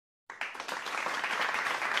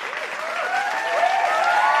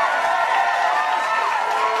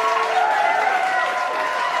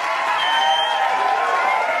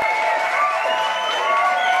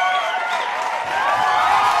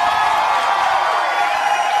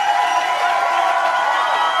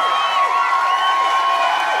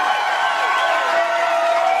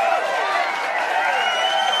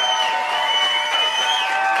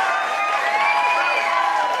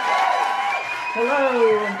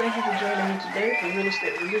thank you for joining me today for Real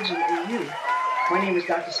Estate, Religion, and You. My name is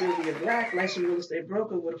Dr. Sylvia Black, licensed real estate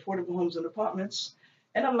broker with affordable homes and apartments,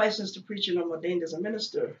 and I'm licensed to preach and I'm ordained as a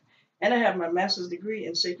minister. And I have my master's degree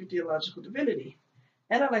in sacred theological divinity.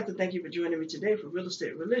 And I'd like to thank you for joining me today for Real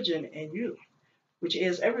Estate, Religion, and You, which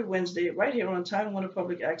airs every Wednesday right here on Time Warner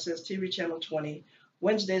Public Access TV Channel 20,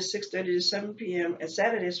 Wednesdays 6:30 to 7 p.m. and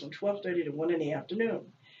Saturdays from 12:30 to 1 in the afternoon.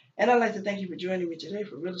 And I'd like to thank you for joining me today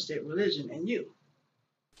for Real Estate, Religion, and You.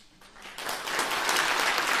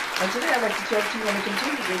 And today I'd like to talk to you on a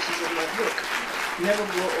continued basis of my book, Never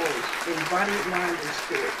Grow Old, Embodied Mind and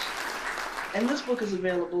Spirit. And this book is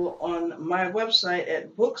available on my website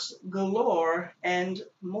at Books Galore and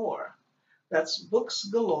More. That's Books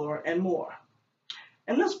Galore and More.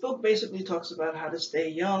 And this book basically talks about how to stay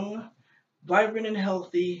young, vibrant, and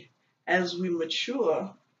healthy as we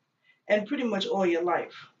mature, and pretty much all your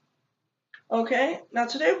life. Okay, now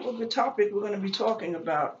today the topic we're going to be talking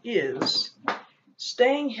about is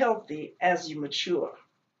staying healthy as you mature.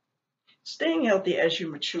 Staying healthy as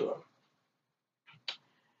you mature.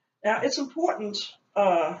 Now, it's important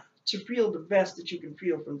to feel the best that you can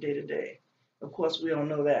feel from day to day. Of course, we all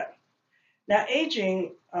know that. Now,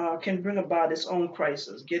 aging can bring about its own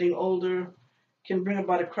crisis. Getting older can bring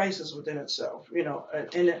about a crisis within itself,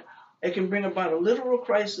 and it can bring about a literal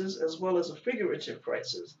crisis as well as a figurative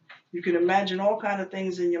crisis. You can imagine all kinds of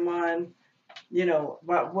things in your mind,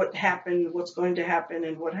 about what happened, what's going to happen,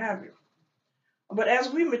 and what have you. But as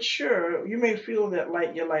we mature, you may feel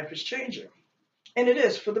that your life is changing. And it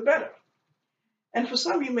is for the better. And for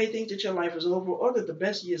some, you may think that your life is over or that the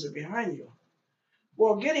best years are behind you.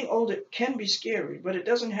 Well, getting older can be scary, but it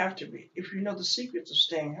doesn't have to be if you know the secrets of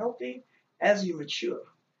staying healthy as you mature.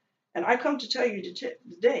 And I come to tell you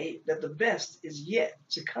today that the best is yet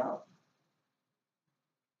to come.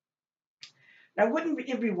 Now, wouldn't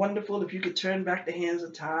it be wonderful if you could turn back the hands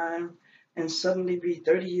of time and suddenly be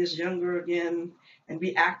 30 years younger again and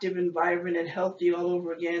be active and vibrant and healthy all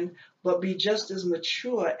over again, but be just as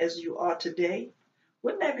mature as you are today?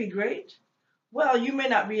 Wouldn't that be great? Well, you may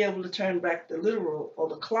not be able to turn back the literal or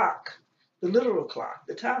the literal clock,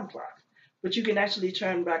 the time clock, but you can actually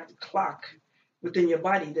turn back the clock within your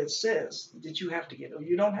body that says that you have to get old.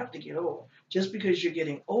 You don't have to get old. Just because you're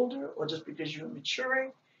getting older or just because you're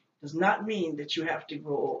maturing does not mean that you have to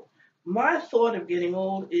grow old. My thought of getting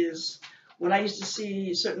old is when I used to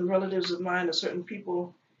see certain relatives of mine or certain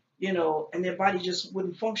people, and their body just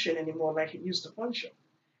wouldn't function anymore like it used to function.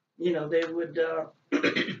 They would,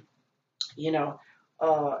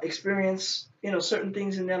 experience, certain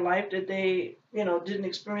things in their life that they, didn't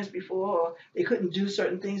experience before, or they couldn't do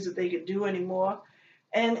certain things that they could do anymore.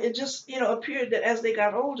 And it just, appeared that as they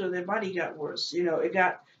got older, their body got worse. It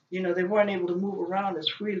got, they weren't able to move around as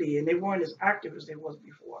freely and they weren't as active as they was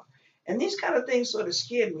before. And these kind of things sort of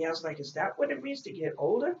scared me. I was like, is that what it means to get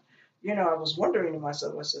older? I was wondering to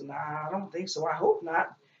myself, I said, nah, I don't think so. I hope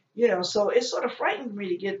not. So it sort of frightened me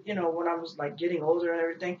to get, when I was like getting older and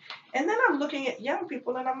everything. And then I'm looking at young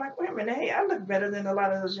people and I'm like, wait a minute, hey, I look better than a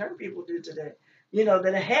lot of those young people do today,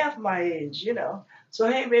 that are half my age,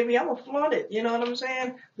 So, hey, baby, I'm going to flaunt it. You know what I'm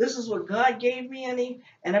saying? This is what God gave me, honey,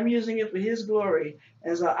 and I'm using it for His glory.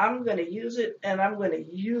 And so I'm going to use it, and I'm going to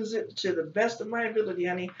use it to the best of my ability,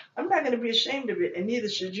 honey. I'm not going to be ashamed of it, and neither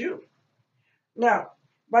should you. Now,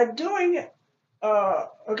 by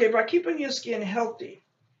by keeping your skin healthy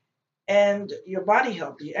and your body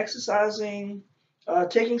healthy, exercising,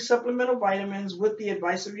 taking supplemental vitamins with the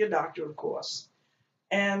advice of your doctor, of course,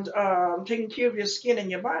 and taking care of your skin and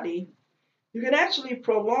your body, you can actually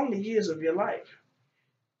prolong the years of your life.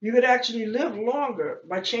 You could actually live longer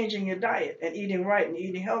by changing your diet and eating right and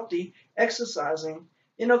eating healthy, exercising.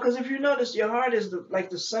 Because if you notice, your heart is like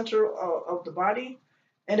the center of the body.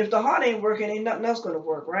 And if the heart ain't working, ain't nothing else going to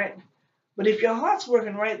work, right? But if your heart's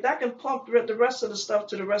working right, that can pump the rest of the stuff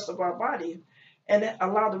to the rest of our body and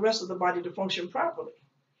allow the rest of the body to function properly.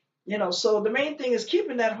 So the main thing is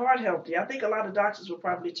keeping that heart healthy. I think a lot of doctors will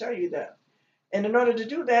probably tell you that. And in order to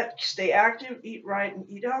do that, stay active, eat right, and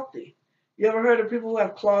eat healthy. You ever heard of people who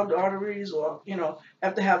have clogged arteries or,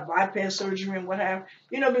 have to have bypass surgery and what have,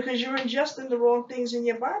 because you're ingesting the wrong things in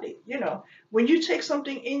your body. When you take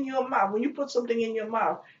something in your mouth, when you put something in your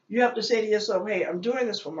mouth, you have to say to yourself, hey, I'm doing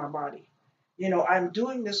this for my body. I'm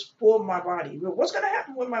doing this for my body. What's going to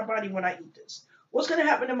happen with my body when I eat this? What's going to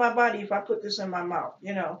happen to my body if I put this in my mouth?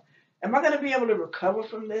 Am I going to be able to recover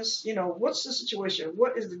from this? What's the situation?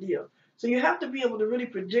 What is the deal? So you have to be able to really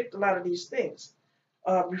predict a lot of these things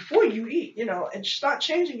before you eat, and start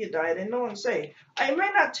changing your diet and know and say, I may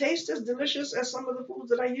not taste as delicious as some of the foods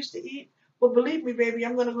that I used to eat, But believe me, baby,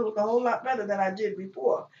 I'm going to look a whole lot better than I did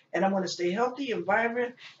before. And I'm going to stay healthy and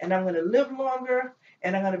vibrant, and I'm going to live longer,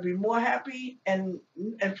 and I'm going to be more happy and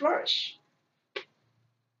flourish.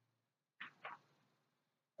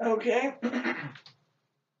 Okay.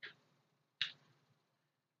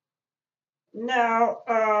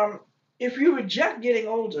 Now, if you reject getting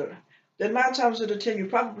older, then 9 times out of 10 you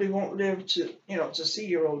probably won't live to see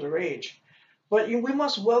your older age. But we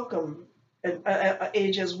must welcome a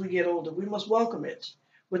age as we get older. We must welcome it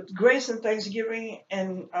with grace and thanksgiving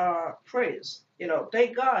and praise.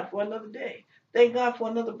 Thank God for another day. Thank God for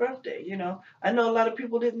another birthday. I know a lot of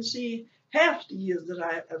people didn't see half the years that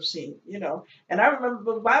I have seen. And I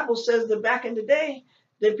remember the Bible says that back in the day,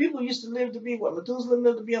 that people used to live to be what Methuselah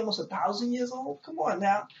lived to be almost 1,000 years old. Come on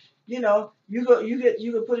now, you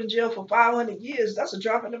get put in jail for 500 years. That's a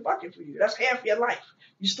drop in the bucket for you. That's half your life.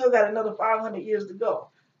 You still got another 500 years to go.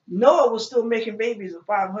 Noah was still making babies at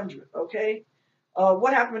 500. Okay,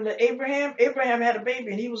 what happened to Abraham? Abraham had a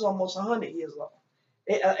baby and he was almost 100 years old.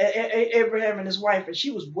 Abraham and his wife, and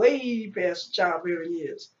she was way past childbearing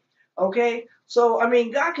years. Okay, so I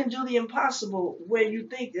mean, God can do the impossible where you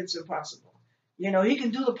think it's impossible. He can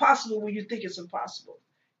do the possible where you think it's impossible.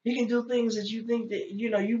 He can do things that you think that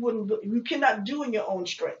you cannot do in your own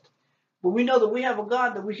strength. But we know that we have a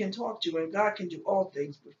God that we can talk to, and God can do all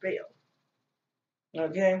things but fail.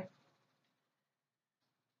 Okay.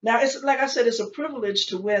 Now it's like I said, it's a privilege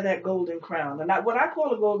to wear that golden crown, and what I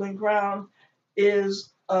call a golden crown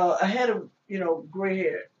is a head of gray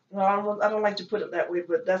hair. No, I don't like to put it that way,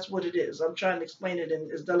 but that's what it is. I'm trying to explain it in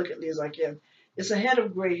as delicately as I can. It's a head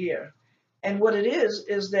of gray hair, and what it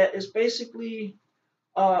is that it's basically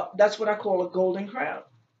that's what I call a golden crown.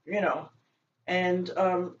 You know, and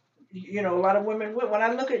a lot of women when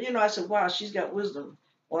I look at I said, wow, she's got wisdom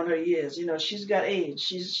on her years. She's got age.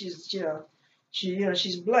 She's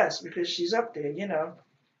she's blessed because she's up there.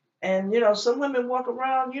 And some women walk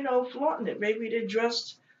around, flaunting it. Maybe they're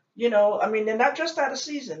dressed, I mean, they're not dressed out of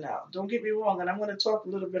season now. Don't get me wrong. And I'm going to talk a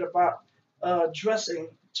little bit about dressing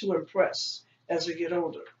to impress as we get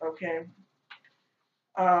older. Okay.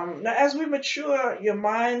 Now, as we mature, your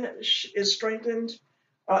mind is strengthened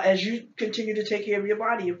as you continue to take care of your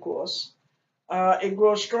body. Of course, it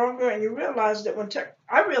grows stronger, and you realize that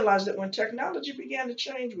I realized that when technology began to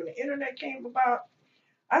change, when the internet came about,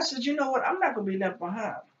 I said, you know what? I'm not going to be left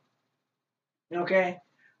behind. Okay,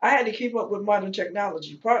 I had to keep up with modern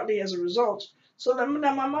technology, partly as a result. So that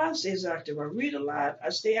now my mind stays active. I read a lot. I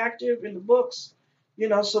stay active in the books.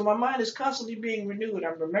 So my mind is constantly being renewed.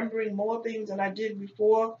 I'm remembering more things than I did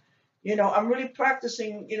before. I'm really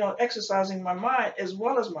practicing, exercising my mind as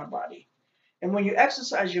well as my body. And when you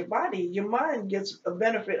exercise your body, your mind gets a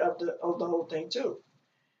benefit of the whole thing too.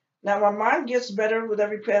 Now my mind gets better with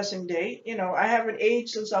every passing day. I haven't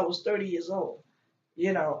aged since I was 30 years old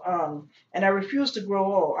and I refuse to grow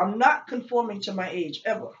old. I'm not conforming to my age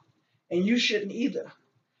ever, and you shouldn't either.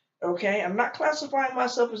 Okay, I'm not classifying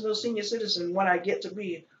myself as no senior citizen when I get to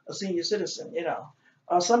be a senior citizen.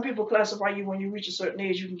 Some people classify you when you reach a certain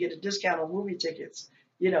age, you can get a discount on movie tickets.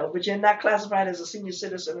 But you're not classified as a senior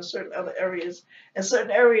citizen in certain other areas. In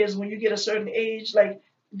certain areas, when you get a certain age, like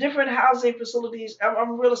different housing facilities,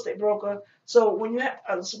 I'm a real estate broker. So when you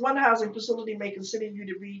have one housing facility may consider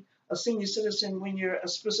you to be a senior citizen when you're a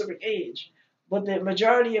specific age, but the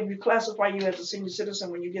majority of you classify you as a senior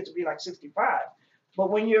citizen when you get to be like 65. But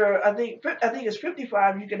when you're, I think it's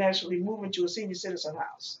 55, you can actually move into a senior citizen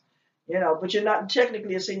house. But you're not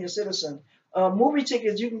technically a senior citizen. Movie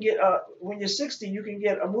tickets you can get when you're 60, you can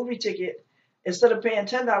get a movie ticket instead of paying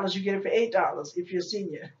 $10, you get it for $8 if you're a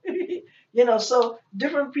senior. So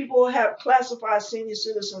different people have classified senior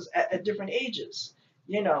citizens at different ages.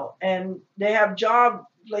 And they have job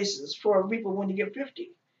places for people when you get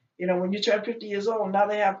 50. When you turn 50 years old, now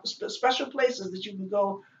they have special places that you can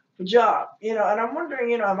go for job. And I'm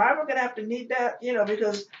wondering, am I ever going to have to need that?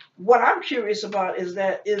 Because what I'm curious about is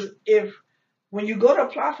if when you go to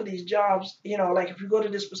apply for these jobs, like if you go to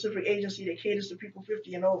this specific agency that caters to people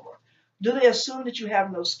 50 and over, do they assume that you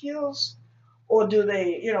have no skills? Or do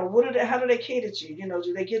they, how do they cater to you?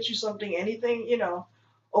 Do they get you something, anything,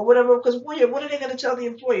 or whatever? Because what are they going to tell the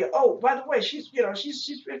employer? Oh, by the way, she's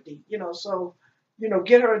 50, so,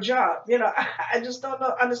 get her a job. I just don't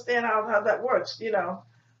understand how that works,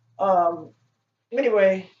 Um,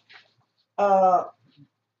 anyway, uh,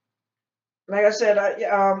 like I said,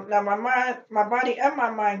 now my body and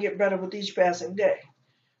my mind get better with each passing day.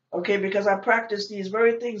 Okay, because I practice these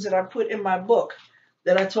very things that I put in my book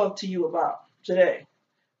that I talked to you about today.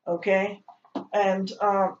 Okay, and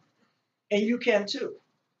and you can too.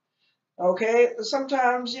 Okay,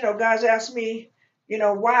 sometimes guys ask me,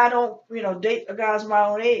 why I don't, date a guys my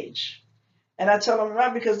own age. And I tell them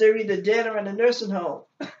not because they're either dead or in a nursing home.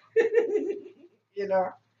 you know,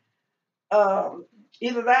 um,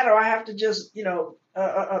 Either that or I have to just,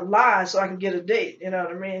 lie so I can get a date. You know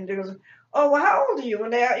what I mean? Because, oh, well, how old are you? When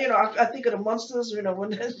they, I think of the Munsters. When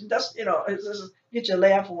that's, it's get your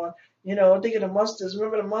laugh on. I think of the Munsters.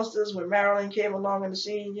 Remember the Munsters when Marilyn came along in the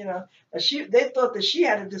scene? And they thought that she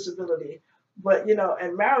had a disability, but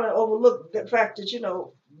and Marilyn overlooked the fact that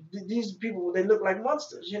these people they look like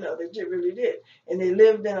monsters. They really did, and they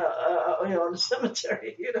lived in in a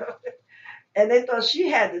cemetery. And they thought she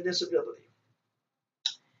had the disability.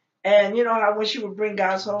 And you know how when she would bring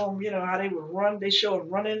guys home, how they would run, they show them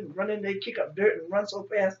running, they kick up dirt and run so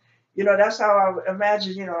fast. That's how I would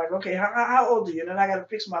imagine, like, okay, how old are you? And then I got to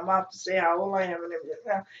fix my mouth to say how old I am and everything.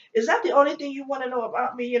 Now, is that the only thing you want to know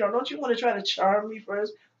about me? Don't you want to try to charm me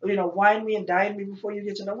first? Or, wine me and dine me before you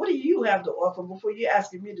get to know? What do you have to offer before you're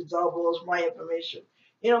asking me to divulge my information?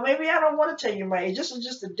 Maybe I don't want to tell you my age. This is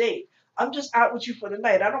just a date. I'm just out with you for the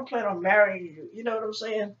night. I don't plan on marrying you. You know what I'm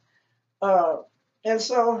saying? Uh, and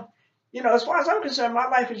so, as far as I'm concerned, my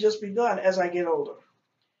life has just begun as I get older.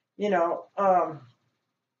 You know, um,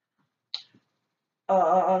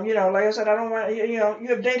 like I said, I don't want, you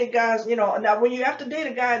have dated guys, now when you have to date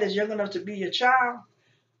a guy that's young enough to be your child,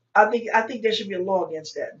 I think there should be a law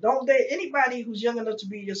against that. Don't date anybody who's young enough to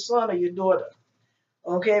be your son or your daughter.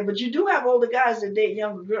 Okay, but you do have older guys that date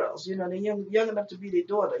younger girls. They're young enough to be their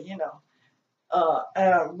daughter.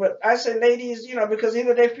 But I say, ladies, because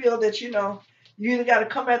either they feel that you either got to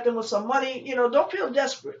come at them with some money. Don't feel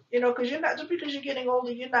desperate. Because you're not just because you're getting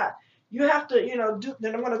older, you're not. You have to, do.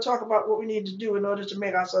 Then I'm going to talk about what we need to do in order to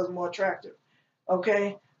make ourselves more attractive.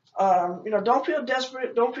 Okay. Don't feel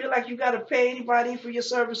desperate. Don't feel like you got to pay anybody for your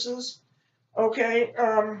services. Okay.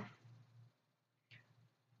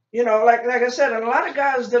 Like I said, and a lot of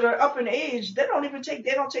guys that are up in age, they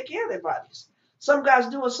don't take care of their bodies. Some guys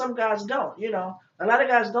do and some guys don't. A lot of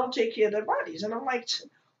guys don't take care of their bodies, and I'm like,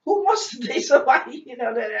 who wants to date somebody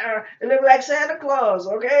that look like Santa Claus?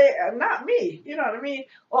 Okay, not me. You know what I mean?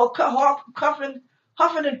 Or huffing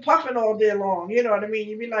and puffing all day long. You know what I mean?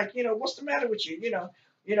 You'd be like, what's the matter with you?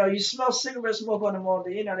 You smell cigarette smoke on them all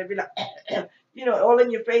day. They'd be like, all in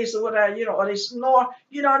your face or whatever, or they snore,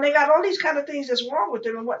 and they got all these kind of things that's wrong with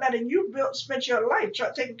them and whatnot. And you spent your life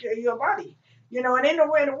taking care of your body, and ain't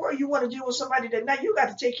nowhere in the world you want to deal with somebody that now you got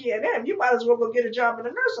to take care of them. You might as well go get a job in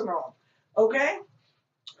a nursing home, okay?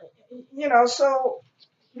 So,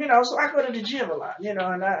 so I go to the gym a lot,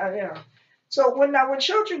 and so when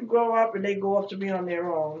children grow up and they go up to be on their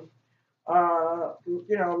own,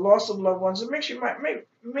 loss of loved ones, it makes you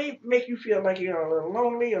may make you feel like you're a little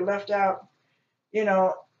lonely or left out, you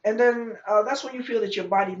know, and then that's when you feel that your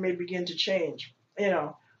body may begin to change,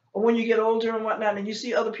 or when you get older and whatnot, and you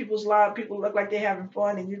see other people's lives, people look like they're having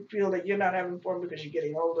fun, and you feel that you're not having fun because you're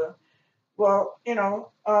getting older. Well,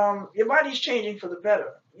 your body's changing for the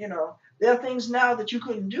better. There are things now that you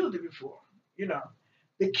couldn't do before. You know,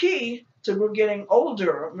 the key to getting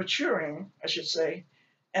older, maturing, I should say,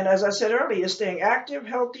 and as I said earlier, is staying active,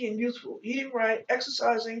 healthy, and youthful, eating right,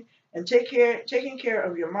 exercising, and taking care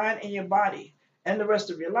of your mind and your body and the rest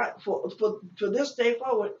of your life for this day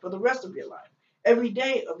forward, for the rest of your life, every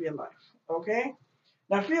day of your life. Okay.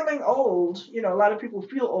 Now, feeling old, a lot of people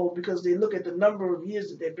feel old because they look at the number of years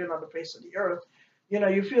that they've been on the face of the earth.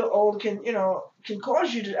 You feel old can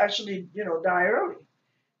cause you to actually, die early,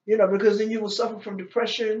 because then you will suffer from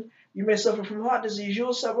depression. You may suffer from heart disease. You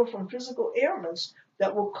will suffer from physical ailments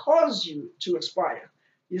that will cause you to expire.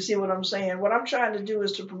 You see what I'm saying? What I'm trying to do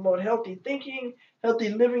is to promote healthy thinking, healthy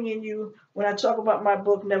living in you when I talk about my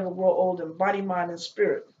book, Never Grow Old in Body, Mind, and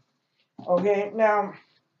Spirit. Okay, now,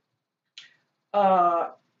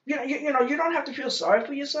 uh, you don't have to feel sorry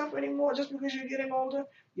for yourself anymore just because you're getting older.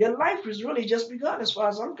 Your life has really just begun, as far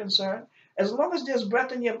as I'm concerned. As long as there's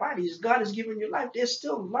breath in your body, as God has given you life, there's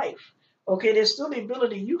still life. Okay, there's still the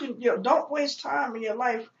ability. You can, don't waste time in your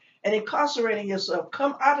life and incarcerating yourself.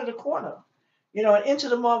 Come out of the corner, and into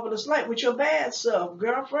the marvelous light with your bad self,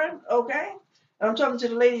 girlfriend. Okay, and I'm talking to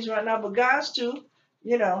the ladies right now, but guys too.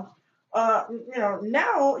 You know,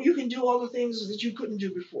 now you can do all the things that you couldn't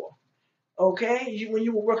do before. Okay, when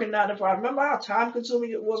you were working 9 to 5, remember how time consuming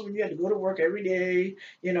it was when you had to go to work every day,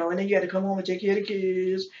 and then you had to come home and take care of the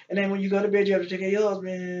kids, and then when you go to bed, you have to take care of your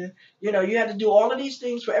husband. You had to do all of these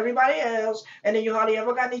things for everybody else, and then you hardly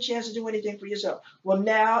ever got any chance to do anything for yourself. Well,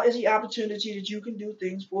 now is the opportunity that you can do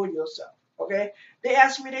things for yourself. Okay, they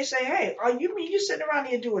ask me, they say, "Hey, are you sitting around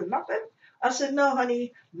here doing nothing?" I said, "No,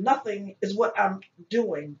 honey, nothing is what I'm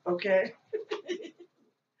doing. Okay,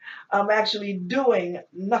 I'm actually doing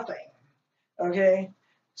nothing." Okay,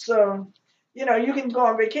 so you can go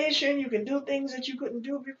on vacation, you can do things that you couldn't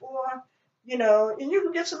do before, and you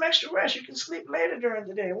can get some extra rest. You can sleep later during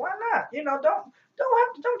the day. Why not?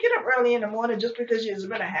 Don't get up early in the morning just because it's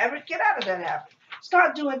been a habit. Get out of that habit.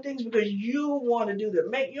 Start doing things because you want to do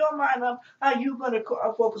them. Make your mind up how you're going to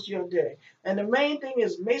focus your day. And the main thing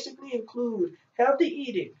is basically include healthy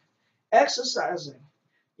eating, exercising,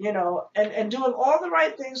 and doing all the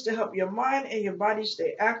right things to help your mind and your body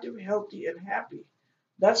stay active, healthy, and happy.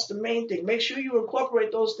 That's the main thing. Make sure you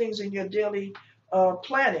incorporate those things in your daily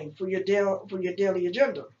planning for your daily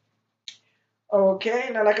agenda. Okay.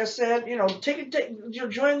 Now, like I said,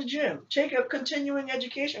 join the gym. Take a continuing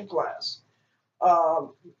education class.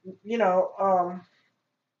 Um, you know, um,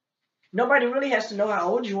 Nobody really has to know how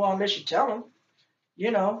old you are unless you tell them.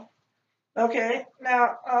 You know. Okay.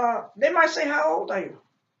 Now, they might say, "How old are you?"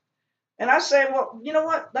 And I say, "Well, you know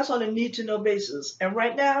what? That's on a need to know basis. And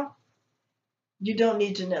right now, you don't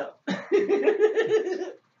need to know."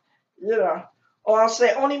 Yeah. Or I'll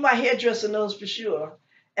say, only my hairdresser knows for sure.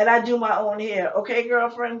 And I do my own hair. Okay,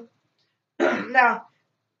 girlfriend? Now,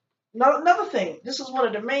 another thing. This is one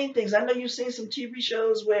of the main things. I know you've seen some TV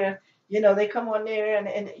shows where, they come on there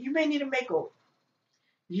and you may need a makeover.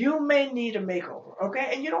 You may need a makeover, okay?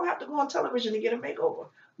 And you don't have to go on television to get a makeover.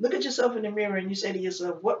 Look at yourself in the mirror and you say to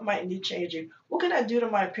yourself, what might need changing? What can I do to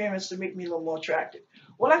my appearance to make me a little more attractive?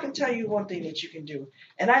 Well, I can tell you one thing that you can do.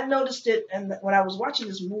 And I noticed it and when I was watching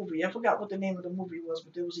this movie. I forgot what the name of the movie was,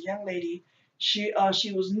 but there was a young lady. She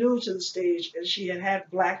was new to the stage and she had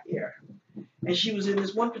black hair. And she was in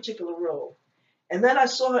this one particular role. And then I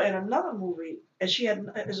saw her in another movie, and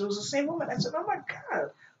it was the same woman. I said, "Oh my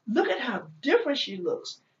God, look at how different she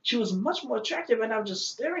looks." She was much more attractive, and I was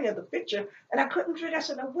just staring at the picture, and I couldn't figure. I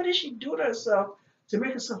said, "Now, what did she do to herself to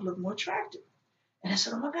make herself look more attractive?" And I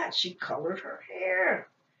said, "Oh my God, she colored her hair.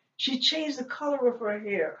 She changed the color of her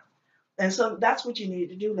hair." And so that's what you need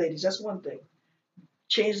to do, ladies. That's one thing.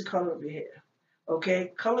 Change the color of your hair.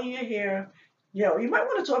 Okay, color your hair. You might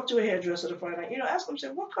want to talk to a hairdresser to find out. Ask them, say,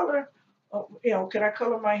 what color, can I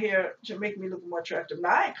color my hair to make me look more attractive? Now,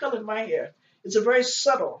 I ain't colored my hair. It's a very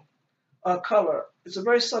subtle color. It's a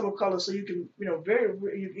very subtle color, so you can,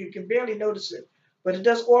 you can barely notice it, but it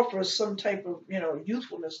does offer some type of,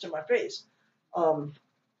 youthfulness to my face. Um,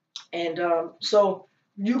 and so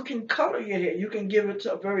you can color your hair. You can give it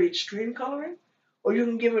a very extreme coloring, or you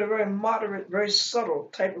can give it a very moderate, very subtle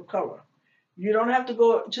type of color. You don't have to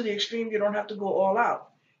go to the extreme. You don't have to go all out.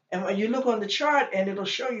 And when you look on the chart, and it'll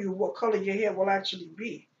show you what color your hair will actually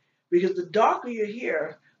be. Because the darker your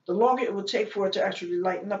hair, the longer it will take for it to actually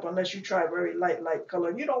lighten up unless you try very light color.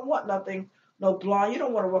 And you don't want nothing, no blonde. You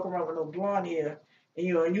don't want to walk around with no blonde hair.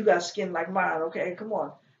 And you got skin like mine, okay? Come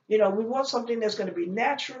on. We want something that's going to be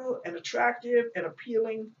natural and attractive and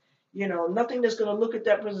appealing. Nothing that's going to look at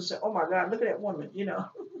that person and say, "Oh my God, look at that woman."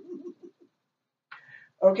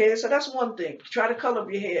 Okay, so that's one thing. Try to color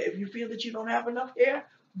up your hair. If you feel that you don't have enough hair,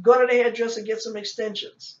 go to the hairdresser and get some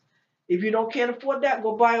extensions. If you don't can't afford that,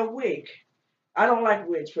 go buy a wig. I don't like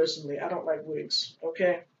wigs personally. I don't like wigs.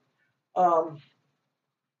 Okay. Um,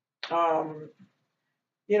 um,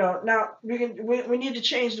 now we need to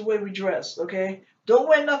change the way we dress. Okay. Don't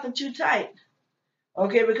wear nothing too tight.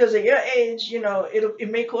 Okay, because at your age,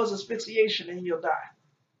 it may cause asphyxiation and you'll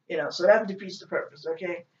die. So that defeats the purpose.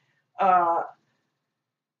 Okay. Uh,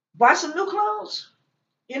 Buy some new clothes.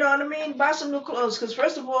 You know what I mean? Buy some new clothes. Because,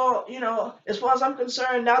 first of all, as far as I'm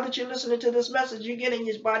concerned, now that you're listening to this message, you're getting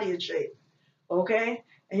your body in shape. Okay?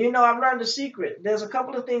 And I've learned a secret. There's a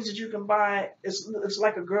couple of things that you can buy. It's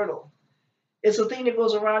like a girdle. It's a thing that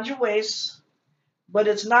goes around your waist, but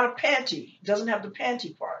it's not a panty. It doesn't have the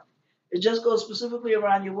panty part. It just goes specifically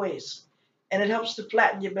around your waist. And it helps to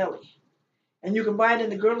flatten your belly. And you can buy it in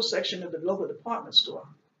the girdle section of the local department store.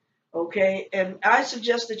 Okay? And I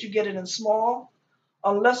suggest that you get it in small,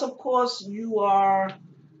 unless of course you are,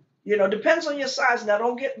 depends on your size. Now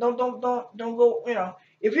don't go,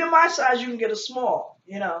 if you're my size, you can get a small.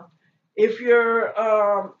 If you're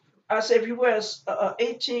I say if you wear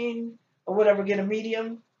 18 or whatever, get a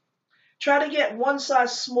medium. Try to get one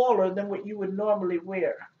size smaller than what you would normally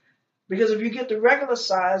wear, because if you get the regular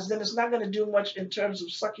size, then it's not going to do much in terms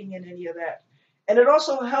of sucking in any of that. And it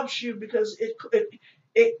also helps you because it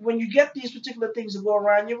when you get these particular things that go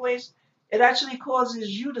around your waist, it actually causes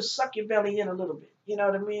you to suck your belly in a little bit. You know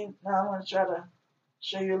what I mean? Now I'm going to try to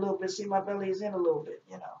show you a little bit. See, my belly is in a little bit.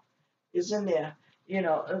 It's in there. And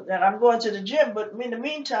I'm going to the gym, but in the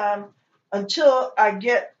meantime, until I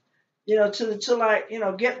get, till I,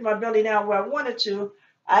 get my belly down where I want it to,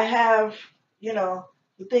 I have, you know,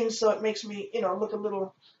 the things so it makes me, look a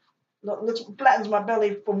little, flattens my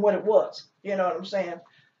belly from what it was. You know what I'm saying?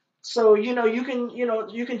 So, you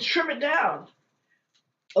can trim it down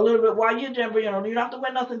a little bit while you're there, but you don't have to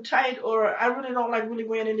wear nothing tight, or I really don't like really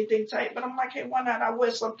wearing anything tight, but I'm like, hey, why not? I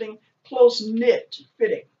wear something close knit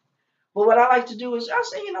fitting. But what I like to do is I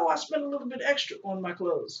say, I spend a little bit extra on my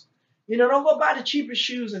clothes. Don't go buy the cheapest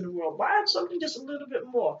shoes in the world. Buy something just a little bit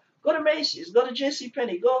more. Go to Macy's, go to J.C.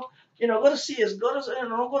 Penney, go to Sears, don't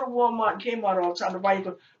go to Walmart and Kmart all the time to buy your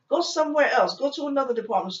clothes. Go somewhere else. Go to another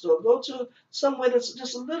department store. Go to somewhere that's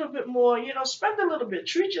just a little bit more, spend a little bit.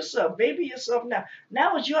 Treat yourself. Baby yourself now.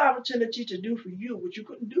 Now is your opportunity to do for you what you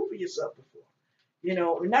couldn't do for yourself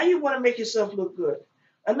before. Now you want to make yourself look good.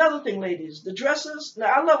 Another thing, ladies, the dresses. Now,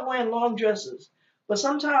 I love wearing long dresses, but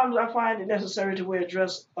sometimes I find it necessary to wear a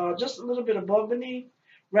dress just a little bit above the knee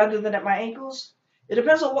rather than at my ankles. It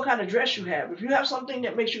depends on what kind of dress you have. If you have something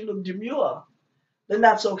that makes you look demure, then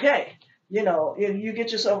that's okay. If you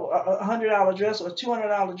get yourself a $100 dress or a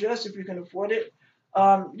 $200 dress, if you can afford it,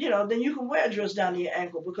 then you can wear a dress down to your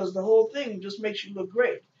ankle because the whole thing just makes you look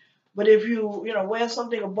great. But if wear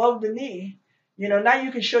something above the knee, now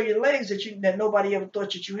you can show your legs that nobody ever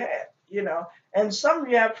thought that you had. And some of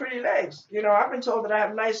you have pretty legs. I've been told that I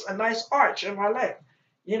have a nice arch in my leg.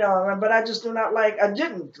 But I just do not like. I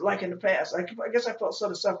didn't like in the past. I guess I felt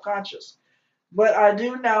sort of self-conscious. But I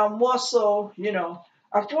do now more so,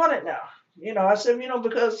 I flaunt it now. I said,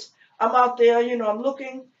 because I'm out there, I'm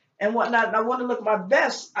looking and whatnot, and I want to look my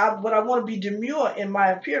best, but I want to be demure in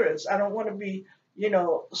my appearance. I don't want to be,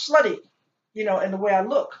 slutty, in the way I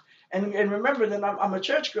look. And remember that I'm a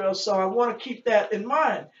church girl, so I want to keep that in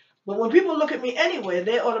mind. But when people look at me anyway,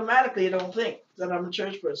 they automatically don't think that I'm a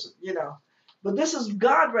church person. But this is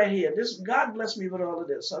God right here. God blessed me with all of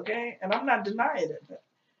this, okay? And I'm not denying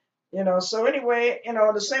it. So anyway,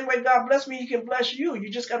 the same way God bless me, He can bless you. You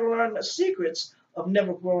just got to learn the secrets of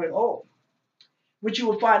never growing old, which you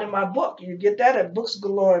will find in my book. You get that at Books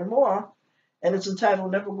Galore and More, and it's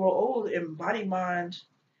entitled "Never Grow Old in Body, Mind,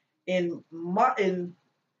 in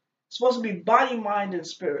it's supposed to be body, mind, and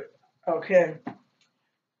spirit. Okay,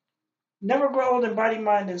 never grow old in body,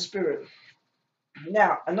 mind, and spirit.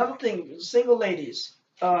 Now, another thing, single ladies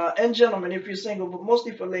and gentlemen, if you're single, but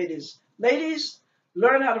mostly for ladies. Ladies,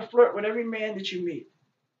 learn how to flirt with every man that you meet.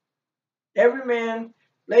 Every man,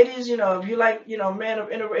 ladies, if you like,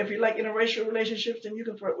 if you like interracial relationships, then you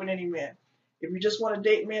can flirt with any man. If you just want to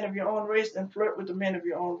date men of your own race, then flirt with the men of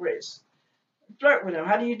your own race. Flirt with them.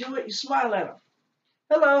 How do you do it? You smile at them.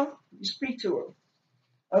 Hello. You speak to them.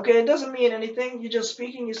 Okay, it doesn't mean anything. You're just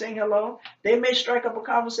speaking. You're saying hello. They may strike up a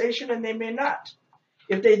conversation and they may not.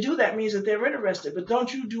 If they do, that means that they're interested. But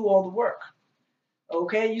don't you do all the work.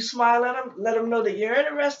 Okay, you smile at them. Let them know that you're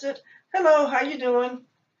interested. Hello, how you doing?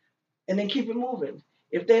 And then keep it moving.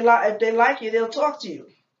 If they like you, they'll talk to you.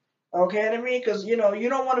 Okay, what I mean? Because you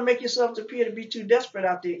don't want to make yourself appear to be too desperate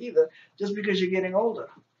out there either, just because you're getting older.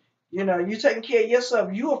 You taking care of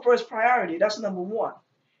yourself. You are first priority. That's number one.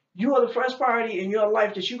 You are the first priority in your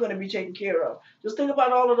life that you're going to be taken care of. Just think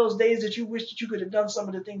about all of those days that you wish that you could have done some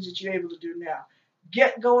of the things that you're able to do now.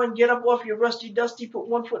 Get going, get up off your rusty dusty, put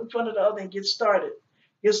one foot in front of the other, and get started.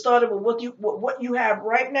 Get started with what you have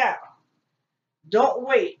right now. Don't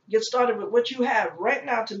wait. Get started with what you have right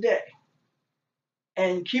now today.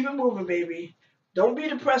 And keep it moving, baby. Don't be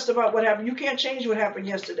depressed about what happened. You can't change what happened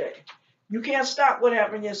yesterday. You can't stop what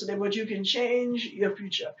happened yesterday, but you can change your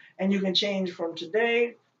future. And you can change from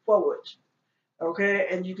today forward. Okay?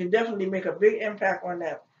 And you can definitely make a big impact on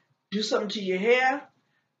that. Do something to your hair.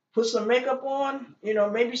 Put some makeup on.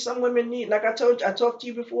 Maybe some women need, like I talked to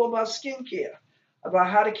you before about skincare, about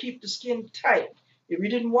how to keep the skin tight. If you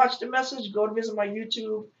didn't watch the message, go to visit my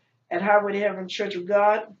YouTube at Highway to Heaven Church of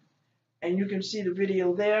God, and you can see the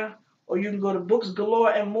video there. Or you can go to Books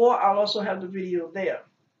Galore and More. I'll also have the video there.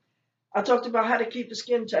 I talked about how to keep the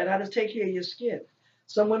skin tight, how to take care of your skin.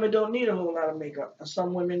 Some women don't need a whole lot of makeup, and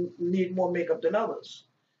some women need more makeup than others.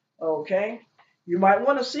 Okay? You might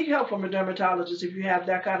want to seek help from a dermatologist if you have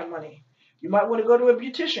that kind of money. You might want to go to a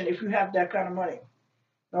beautician if you have that kind of money.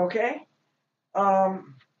 Okay?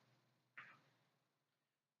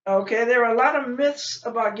 Okay, there are a lot of myths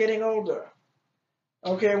about getting older.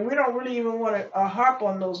 Okay, we don't really even want to harp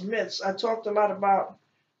on those myths. I talked a lot about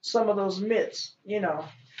some of those myths.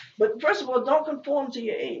 But first of all, don't conform to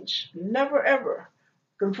your age. Never, ever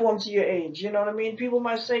conform to your age. You know what I mean? People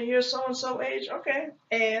might say, you're so-and-so age. Okay,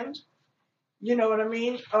 and you know what I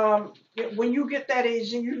mean? When you get that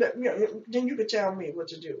age, then you can tell me what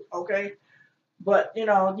to do, okay? But,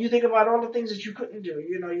 you think about all the things that you couldn't do.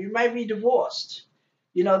 You might be divorced.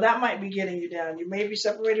 That might be getting you down. You may be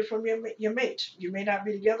separated from your mate. You may not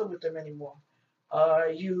be together with them anymore.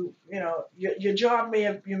 Your job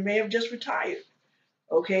you may have just retired.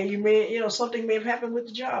 Okay, you may, something may have happened with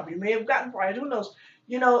the job. You may have gotten fired. Who knows?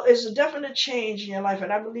 It's a definite change in your life,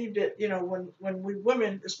 and I believe that when we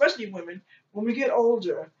women, especially women, when we get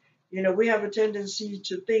older, we have a tendency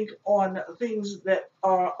to think on things that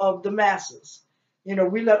are of the masses.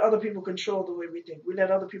 We let other people control the way we think. We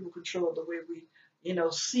let other people control the way we,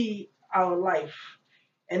 see our life.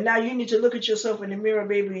 And now you need to look at yourself in the mirror,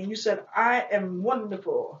 baby, and you said, I am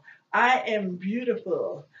wonderful. I am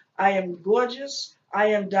beautiful. I am gorgeous. I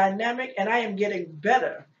am dynamic, and I am getting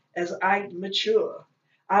better as I mature.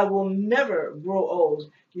 I will never grow old.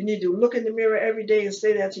 You need to look in the mirror every day and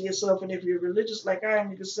say that to yourself. And if you're religious like I am,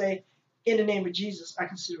 you can say, in the name of Jesus, I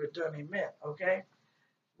consider it done. Amen. Okay?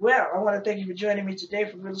 Well, I want to thank you for joining me today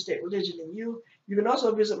for Real Estate, Religion, and You. You can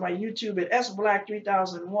also visit my YouTube at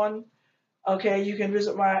SBlack3001. Okay, you can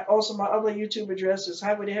visit my other YouTube address is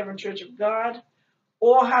Highway to Heaven Church of God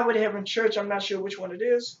or Highway to Heaven Church. I'm not sure which one it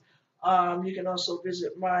is. You can also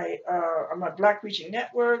visit my Black Preaching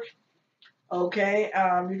Network. Okay,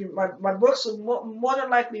 my books will more than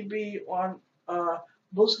likely be on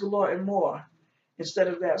Books Galore and More instead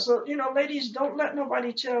of that. So ladies, don't let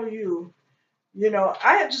nobody tell you.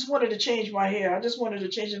 I had just wanted to change my hair. I just wanted to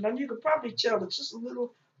change it. And you could probably tell it's just a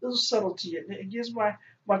little subtlety. It gives my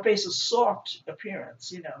face a soft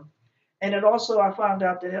appearance. And it also I found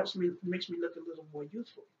out that makes me look a little more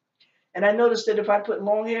youthful. And I noticed that if I put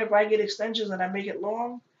long hair, if I get extensions and I make it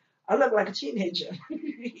long, I look like a teenager.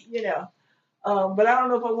 you know. But I don't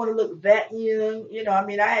know if I want to look that young. I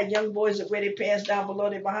mean, I had young boys that wear their pants down below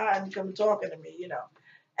their behind and come talking to me.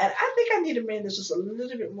 And I think I need a man that's just a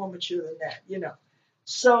little bit more mature than that.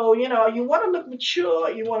 So, you want to look mature,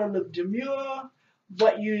 you want to look demure,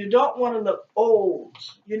 but you don't want to look old.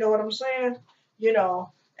 You know what I'm saying? You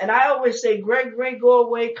know, and I always say, Greg, go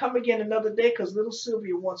away, come again another day, because little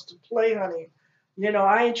Sylvia wants to play, honey.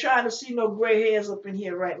 I ain't trying to see no gray hairs up in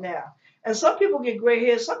here right now. And some people get gray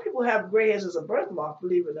hairs. Some people have gray hairs as a birthmark,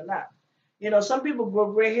 believe it or not. Some people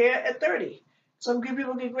grow gray hair at 30. Some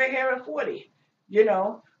people get gray hair at 40.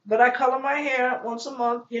 But I color my hair once a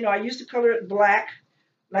month. I used to color it black.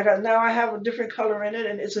 Now I have a different color in it,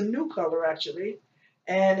 and it's a new color actually.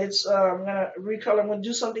 And it's I'm gonna recolor. I'm gonna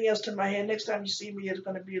do something else to my hair. Next time you see me, it's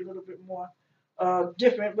gonna be a little bit more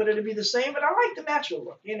different, but it'll be the same. But I like the natural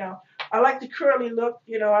look. I like the curly look.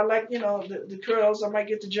 I like the curls. I might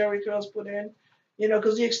get the Jerry curls put in.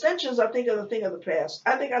 Because the extensions I think are the thing of the past.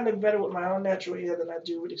 I think I look better with my own natural hair than I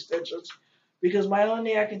do with extensions, because my own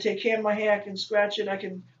hair I can take care of my hair. I can scratch it. I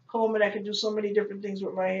can comb it. I can do so many different things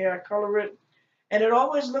with my hair. I color it. And it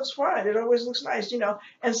always looks fine. It always looks nice.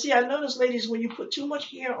 And see, I notice, ladies, when you put too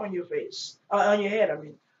much hair on your face, on your head, I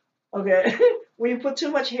mean, okay, when you put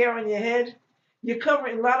too much hair on your head, a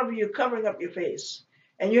lot of you are covering up your face.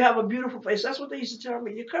 And you have a beautiful face. That's what they used to tell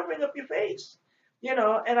me. You're covering up your face. And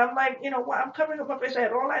I'm like, why I'm covering up my face? I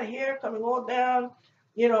had all that hair coming all down,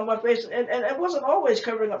 my face. And it wasn't always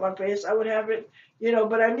covering up my face. I would have it,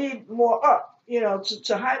 but I need more up,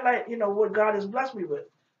 to highlight, what God has blessed me with.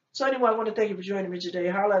 So anyway, I want to thank you for joining me today.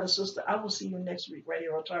 Holla at a sister. I will see you next week right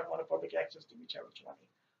here on Time Warner Public Access TV Channel 20.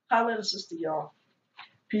 Holla at a sister, y'all.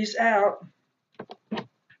 Peace out.